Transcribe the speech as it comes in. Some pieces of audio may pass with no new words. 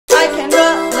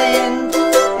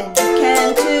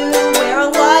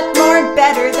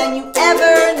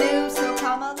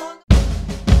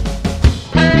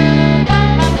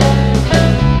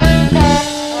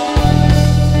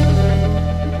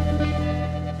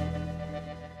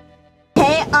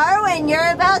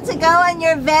to go on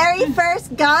your very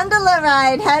first gondola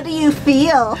ride. How do you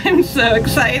feel? I'm so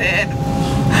excited.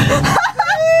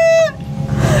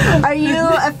 Are you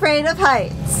afraid of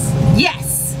heights?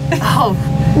 Yes. Oh.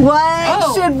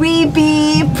 What should we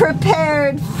be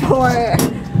prepared for?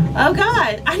 Oh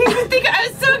God, I didn't even think, I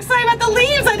was so excited about the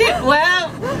leaves. I didn't, well,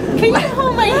 can you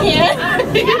hold my hand?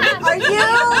 Are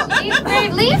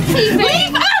you? Leaf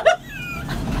peeping.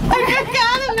 I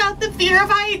forgot about the fear of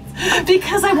heights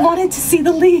because I wanted to see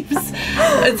the leaves.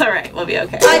 It's alright, we'll be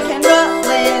okay. I can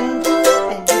Rutland,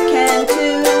 and you can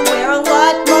too. We're a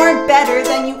lot more better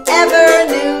than you ever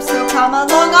knew. So come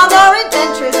along on our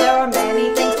adventure. There are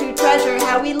many things to treasure.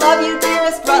 How we love you,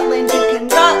 dearest Rutland. You can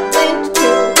Rutland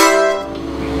too.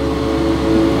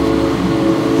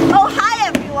 Oh, hi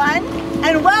everyone,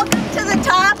 and welcome to the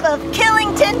top of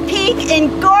Killington Peak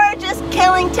in gorgeous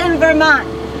Killington, Vermont.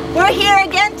 We're here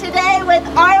again today with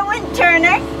Arwen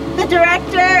Turner, the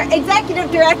executive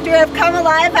director of Come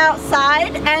Alive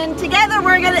Outside, and together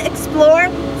we're going to explore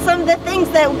some of the things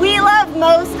that we love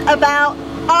most about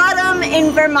autumn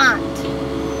in Vermont.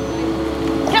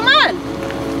 Come on.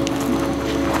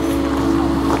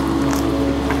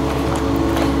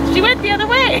 She went the other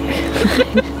way.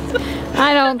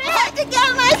 I don't. I had to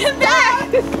get my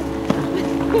stuff.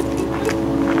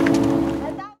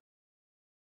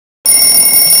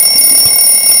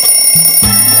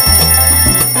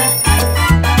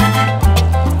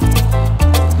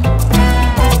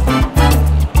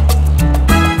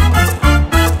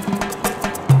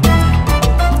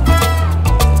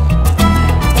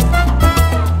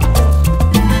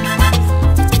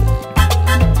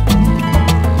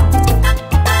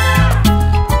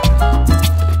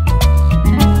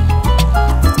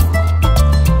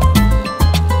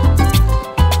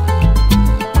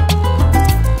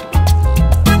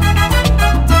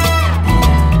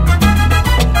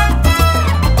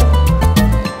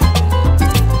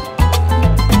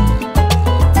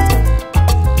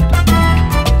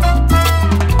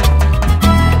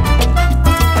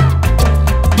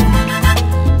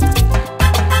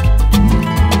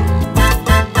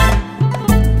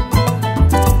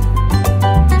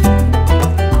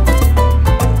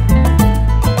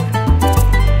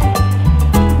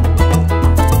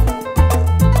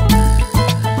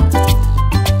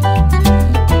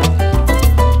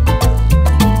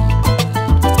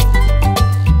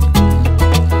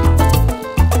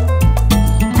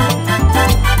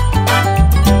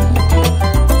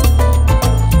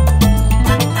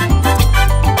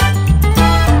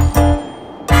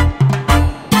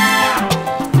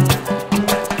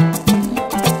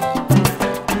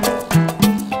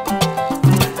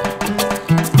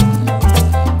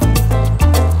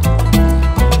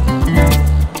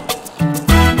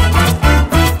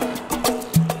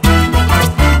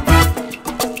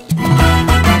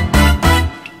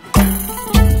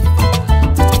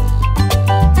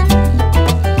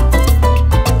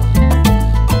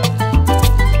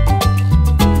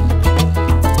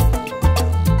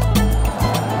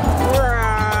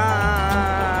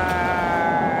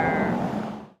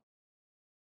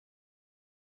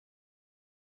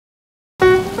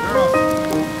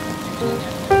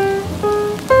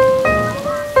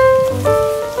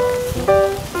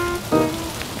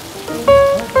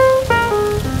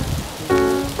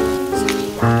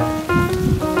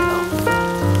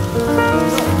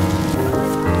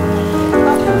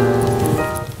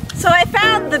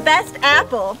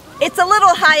 It's a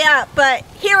little high up, but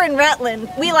here in Rutland,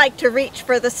 we like to reach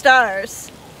for the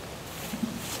stars.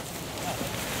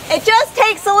 It just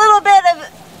takes a little bit of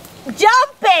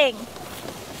jumping.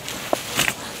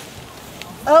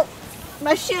 Oh,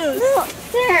 my shoes. No,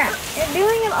 Sarah, you're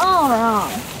doing it all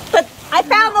wrong. But I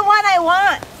found the one I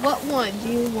want. What one do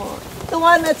you want? The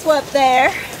one that's up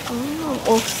there. Oh,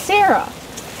 well, Sarah,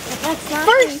 that's not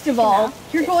first of all,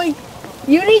 you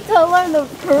need to learn the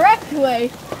correct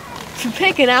way to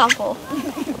pick an apple.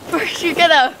 First, you're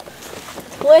gonna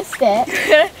twist it.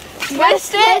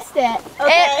 Twist it.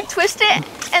 Okay. And twist it,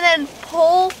 and then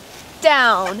pull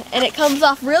down, and it comes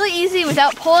off really easy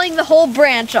without pulling the whole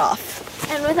branch off.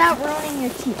 And without ruining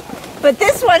your teeth. But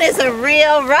this one is a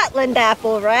real Rutland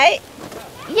apple, right?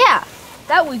 Yeah,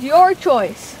 that was your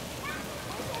choice.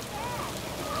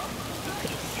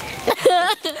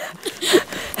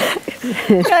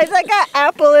 Guys, I got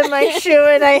apple in my shoe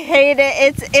and I hate it.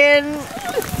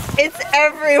 It's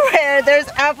everywhere. There's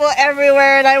apple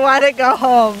everywhere and I want to go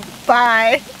home.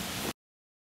 Bye.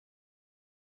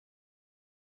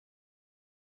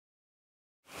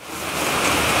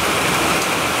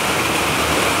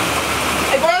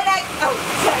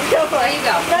 Go for it. You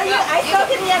go. No, you, I spoke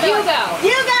in the other one. You go.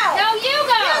 You go. No, you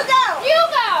go. You go. You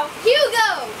go. You go!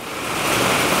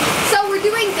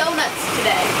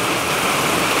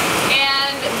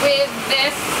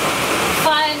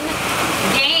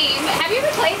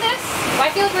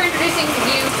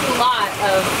 introducing you to a lot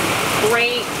of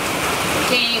great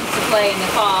games to play in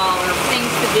the fall or things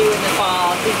to do in the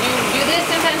fall. Did you do this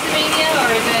in Pennsylvania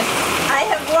or is this? I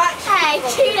have watched. Hey,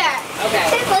 cheater! Okay.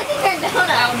 She's licking her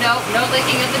donut. Oh, no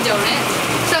licking of the donut.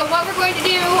 So what we're going to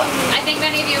do, I think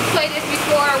many of you have played this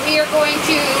before, we are going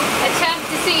to attempt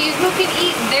to see who can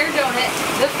eat their donut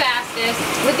the fastest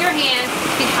with their hands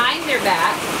behind their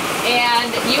back. And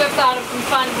you have thought of some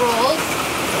fun rules.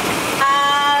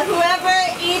 Whoever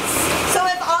eats, so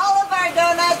if all of our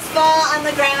donuts fall on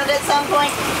the ground at some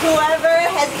point, whoever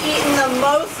has eaten the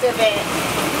most of it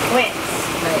wins.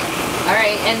 Right. All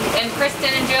right, and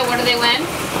Kristen and Jill, what do they win?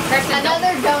 Kristen,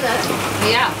 Another donut.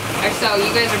 Yeah. So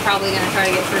you guys are probably going to try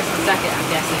to get first and second, I'm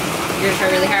guessing. You're going to try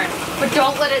really hard. But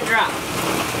don't let it drop.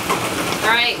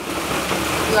 All right.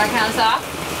 You want to count us off?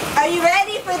 Are you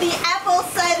ready for the apple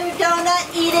cider donut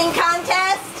eating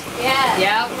contest? Yeah.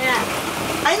 Yep. Yeah.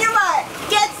 On your mark,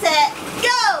 get set,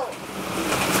 go!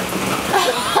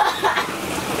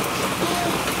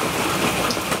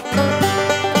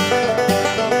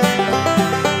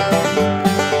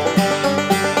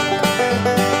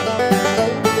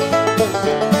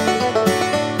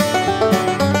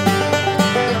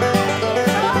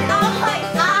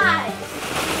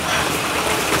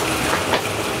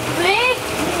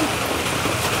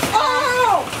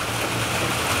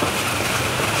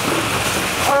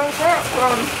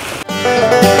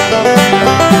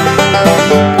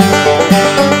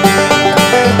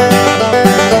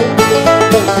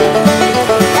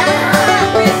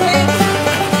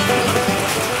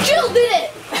 Jill did it!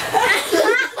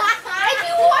 I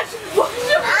can watch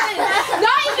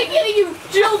not even kidding you,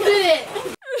 Jill did it!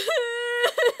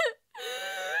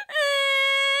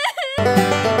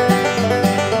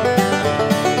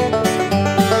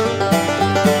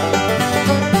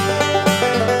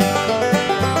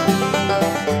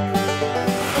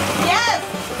 Yes,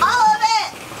 all of it!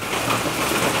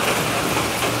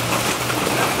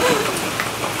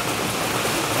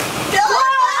 Jill!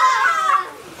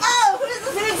 Oh, whose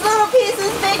little piece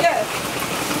is bigger?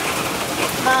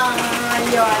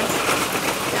 Yours.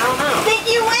 I don't know. Think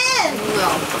you win! No.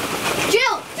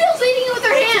 Jill's eating it with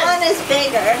her Which hands! one is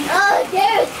bigger? Oh,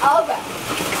 dude, over.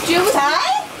 Jill was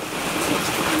Tie?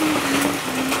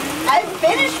 I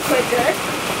finished quicker.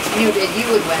 You did. You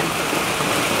would win.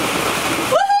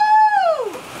 Woohoo!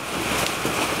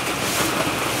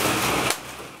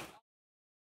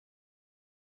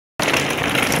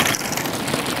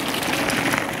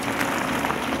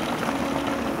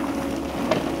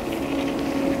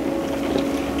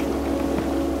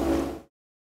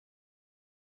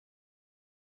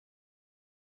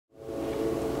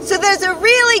 So there's a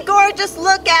really gorgeous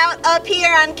lookout up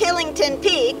here on Killington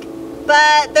Peak,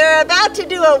 but they're about to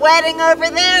do a wedding over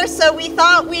there, so we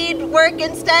thought we'd work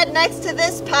instead next to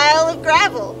this pile of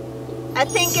gravel. I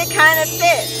think it kind of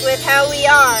fits with how we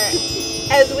are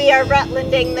as we are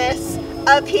Rutlanding this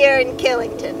up here in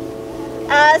Killington.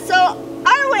 So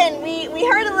Arwen, we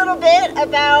heard a little bit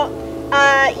about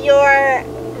your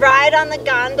ride on the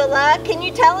gondola. Can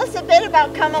you tell us a bit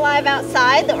about Come Alive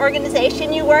Outside, the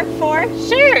organization you work for?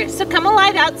 Sure. So Come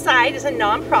Alive Outside is a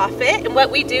nonprofit, and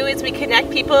what we do is we connect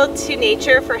people to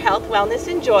nature for health, wellness,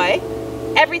 and joy.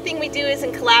 Everything we do is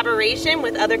in collaboration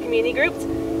with other community groups,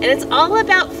 and it's all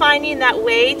about finding that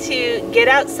way to get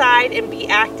outside and be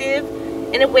active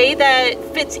in a way that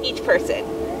fits each person.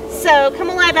 So Come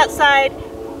Alive Outside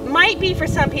might be for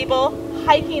some people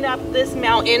hiking up this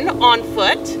mountain on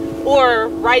foot or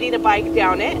riding a bike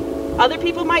down it. Other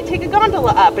people might take a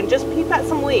gondola up and just peep at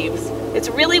some leaves. It's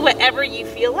really whatever you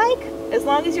feel like. As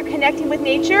long as you're connecting with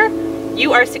nature,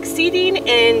 you are succeeding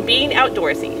in being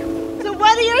outdoorsy. So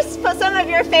what are some of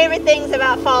your favorite things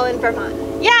about fall in Vermont?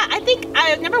 Yeah, I think,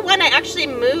 number one, I actually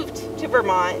moved to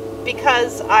Vermont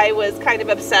because I was kind of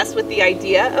obsessed with the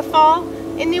idea of fall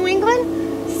in New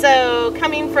England. So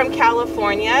coming from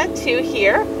California to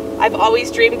here, I've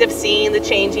always dreamed of seeing the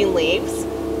changing leaves.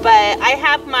 But I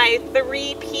have my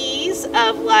 3 P's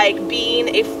of like being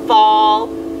a fall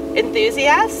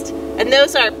enthusiast, and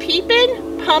those are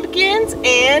peeping, pumpkins,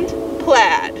 and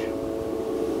plaid.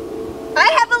 I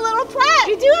have a little plaid.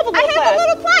 You do have a little plaid. I have a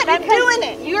little plaid. I'm Because doing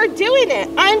it. You're doing it.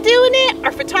 I'm doing it.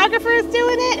 Our photographer is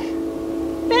doing it.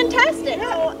 Fantastic.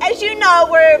 So, as you know,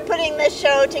 we're putting this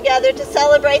show together to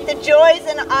celebrate the joys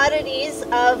and oddities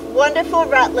of wonderful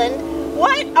Rutland.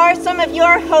 What are some of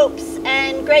your hopes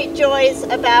and great joys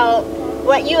about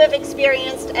what you have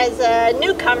experienced as a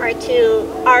newcomer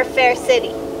to our fair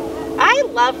city? I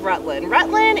love Rutland.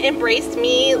 Rutland embraced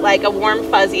me like a warm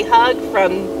fuzzy hug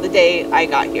from the day I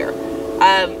got here.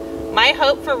 My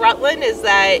hope for Rutland is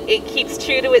that it keeps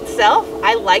true to itself.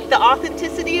 I like the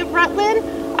authenticity of Rutland.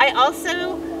 I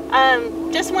also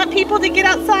just want people to get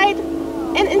outside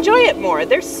and enjoy it more.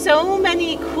 There's so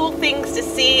many cool things to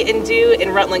see and do in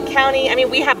Rutland County. I mean,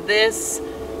 we have this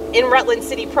in Rutland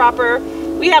City proper.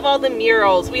 We have all the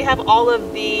murals, we have all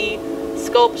of the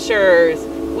sculptures,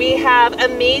 we have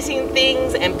amazing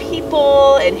things and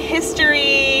people and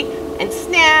history and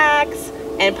snacks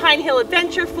and Pine Hill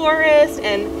Adventure Forest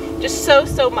and just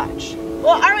so much.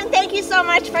 Well, Arwen, thank you so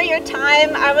much for your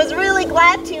time. I was really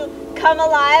glad to come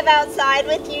alive outside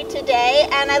with you today,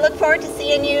 and I look forward to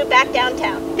seeing you back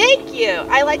downtown. Thank you.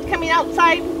 I liked coming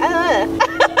outside.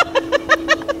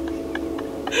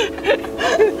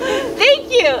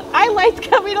 Thank you. I liked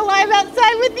coming alive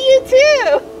outside with you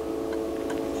too.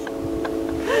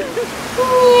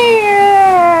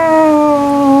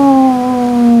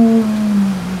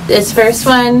 This first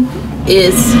one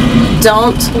is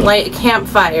don't light a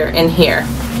campfire in here.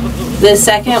 The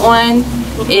second one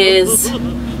is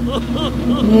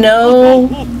no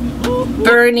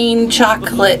burning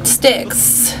chocolate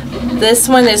sticks. This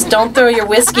one is don't throw your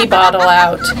whiskey bottle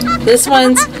out. This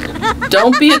one's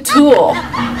don't be a tool.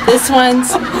 This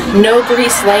one's no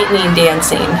grease lightning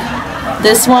dancing.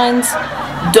 This one's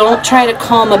don't try to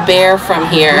calm a bear from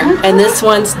here. And this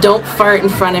one's don't fart in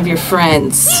front of your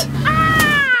friends.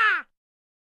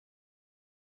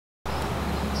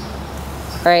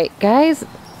 Alright guys,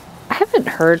 I haven't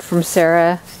heard from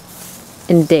Sarah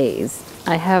in days.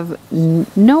 I have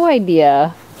no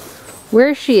idea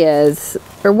where she is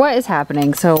or what is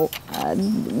happening. So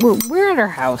we're at her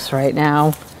house right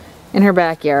now in her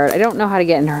backyard. I don't know how to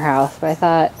get in her house, but I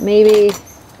thought maybe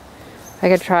I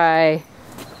could try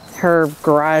her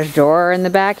garage door in the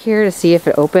back here to see if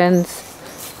it opens.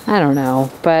 I don't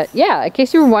know, but yeah, in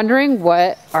case you were wondering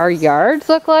what our yards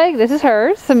look like, this is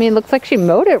hers. I mean, it looks like she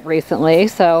mowed it recently,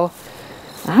 so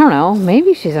I don't know,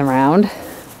 maybe she's around.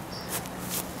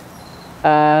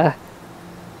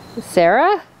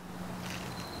 Sarah?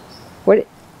 What?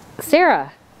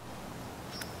 Sarah?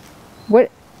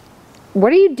 What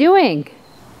are you doing?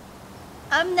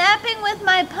 I'm napping with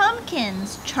my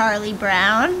pumpkins, Charlie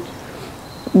Brown.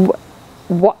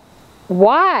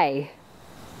 Why?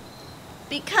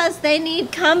 Because they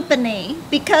need company.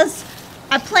 Because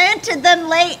I planted them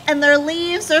late and their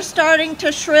leaves are starting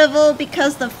to shrivel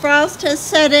because the frost has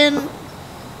set in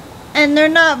and they're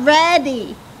not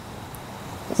ready.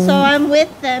 So I'm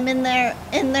with them in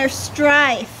their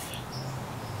strife.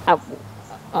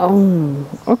 Oh,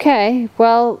 okay.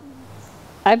 Well,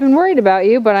 I've been worried about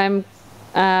you, but I'm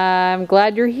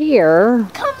glad you're here.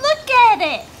 Come look at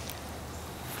it.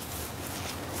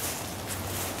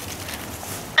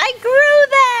 I grew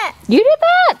that. You did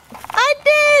that? I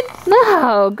did.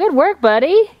 No, good work,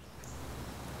 buddy.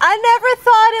 I never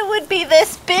thought it would be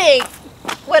this big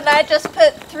when I just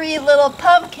put 3 little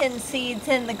pumpkin seeds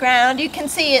in the ground. You can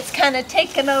see it's kind of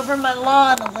taken over my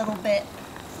lawn a little bit.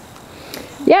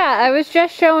 Yeah, I was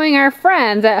just showing our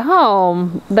friends at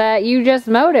home that you just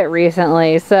mowed it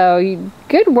recently, so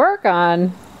good work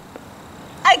on.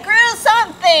 I grew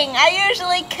something. I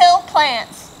usually kill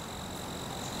plants.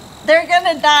 They're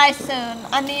gonna die soon.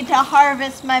 I need to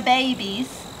harvest my babies.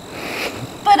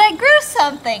 But I grew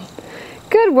something.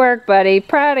 Good work, buddy.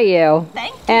 Proud of you.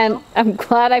 Thank you. And I'm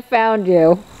glad I found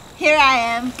you. Here I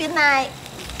am. Good night.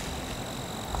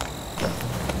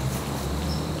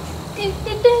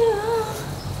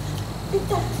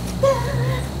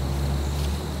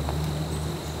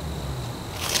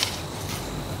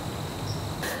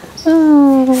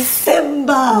 Oh.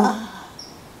 Simba!